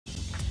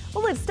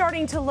Well, it's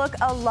starting to look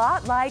a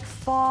lot like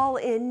fall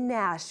in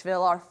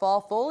Nashville. Our fall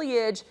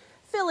foliage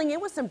filling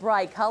in with some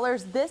bright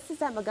colors. This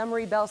is at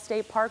Montgomery Bell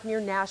State Park near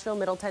Nashville.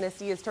 Middle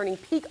Tennessee is turning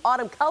peak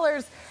autumn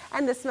colors,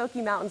 and the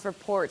Smoky Mountains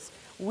reports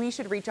we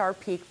should reach our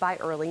peak by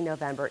early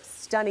November.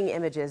 Stunning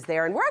images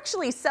there, and we're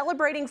actually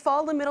celebrating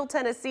fall in Middle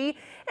Tennessee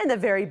in the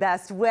very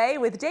best way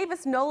with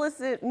Davis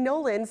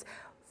Nolan's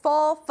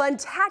Fall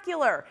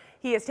Funtacular.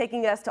 He is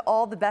taking us to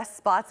all the best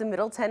spots in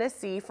Middle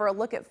Tennessee for a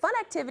look at fun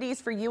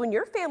activities for you and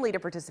your family to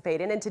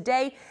participate in. And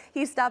today,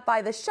 he stopped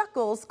by the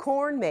Shuckles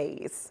Corn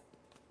Maze.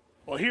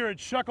 Well, here at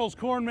Shuckles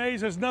Corn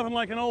Maze, there's nothing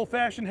like an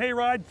old-fashioned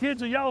hayride.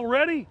 Kids, are y'all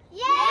ready?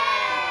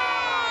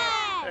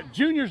 Yeah!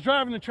 Junior's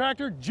driving the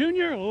tractor.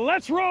 Junior,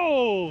 let's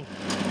roll!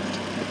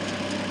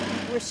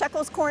 We're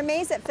Shuckles Corn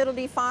Maze at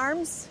Fiddledy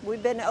Farms.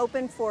 We've been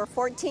open for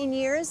 14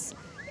 years.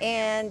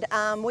 And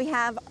we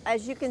have,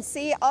 as you can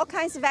see, all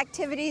kinds of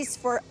activities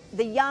for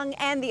the young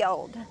and the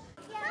old.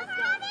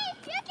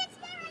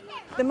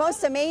 The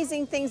most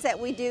amazing things that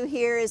we do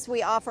here is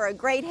we offer a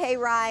great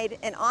hayride,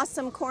 an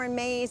awesome corn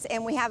maze,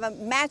 and we have a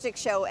magic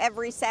show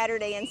every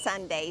Saturday and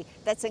Sunday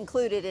that's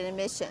included in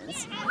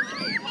admissions.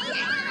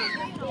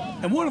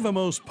 And one of the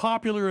most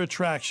popular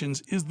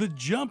attractions is the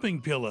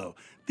jumping pillow.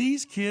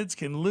 These kids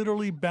can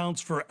literally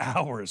bounce for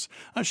hours.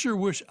 I sure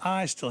wish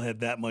I still had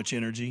that much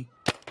energy.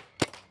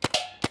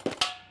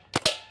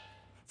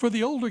 For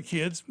the older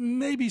kids,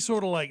 maybe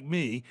sort of like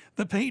me,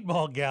 the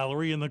paintball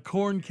gallery and the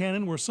corn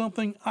cannon were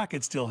something I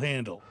could still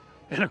handle.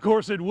 And of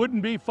course, it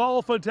wouldn't be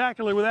Fall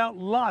Funtacular without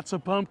lots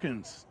of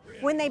pumpkins.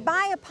 When they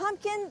buy a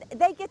pumpkin,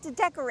 they get to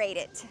decorate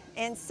it,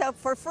 and so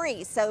for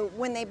free. So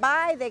when they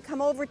buy, they come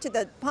over to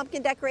the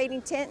pumpkin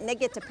decorating tent and they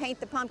get to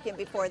paint the pumpkin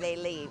before they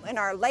leave. And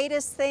our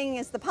latest thing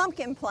is the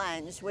pumpkin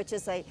plunge, which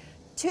is a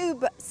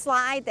tube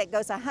slide that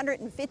goes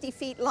 150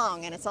 feet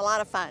long, and it's a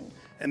lot of fun.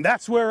 And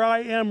that's where I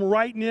am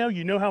right now.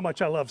 You know how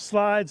much I love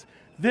slides.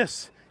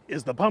 This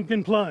is the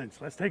pumpkin plunge.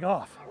 Let's take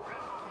off.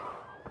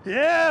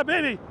 Yeah,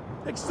 baby,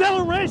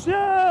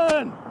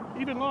 acceleration!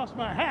 Even lost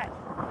my hat.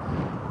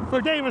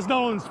 For Davis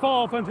Nolan's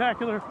Fall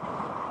Funtacular,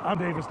 I'm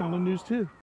Davis Nolan News 2.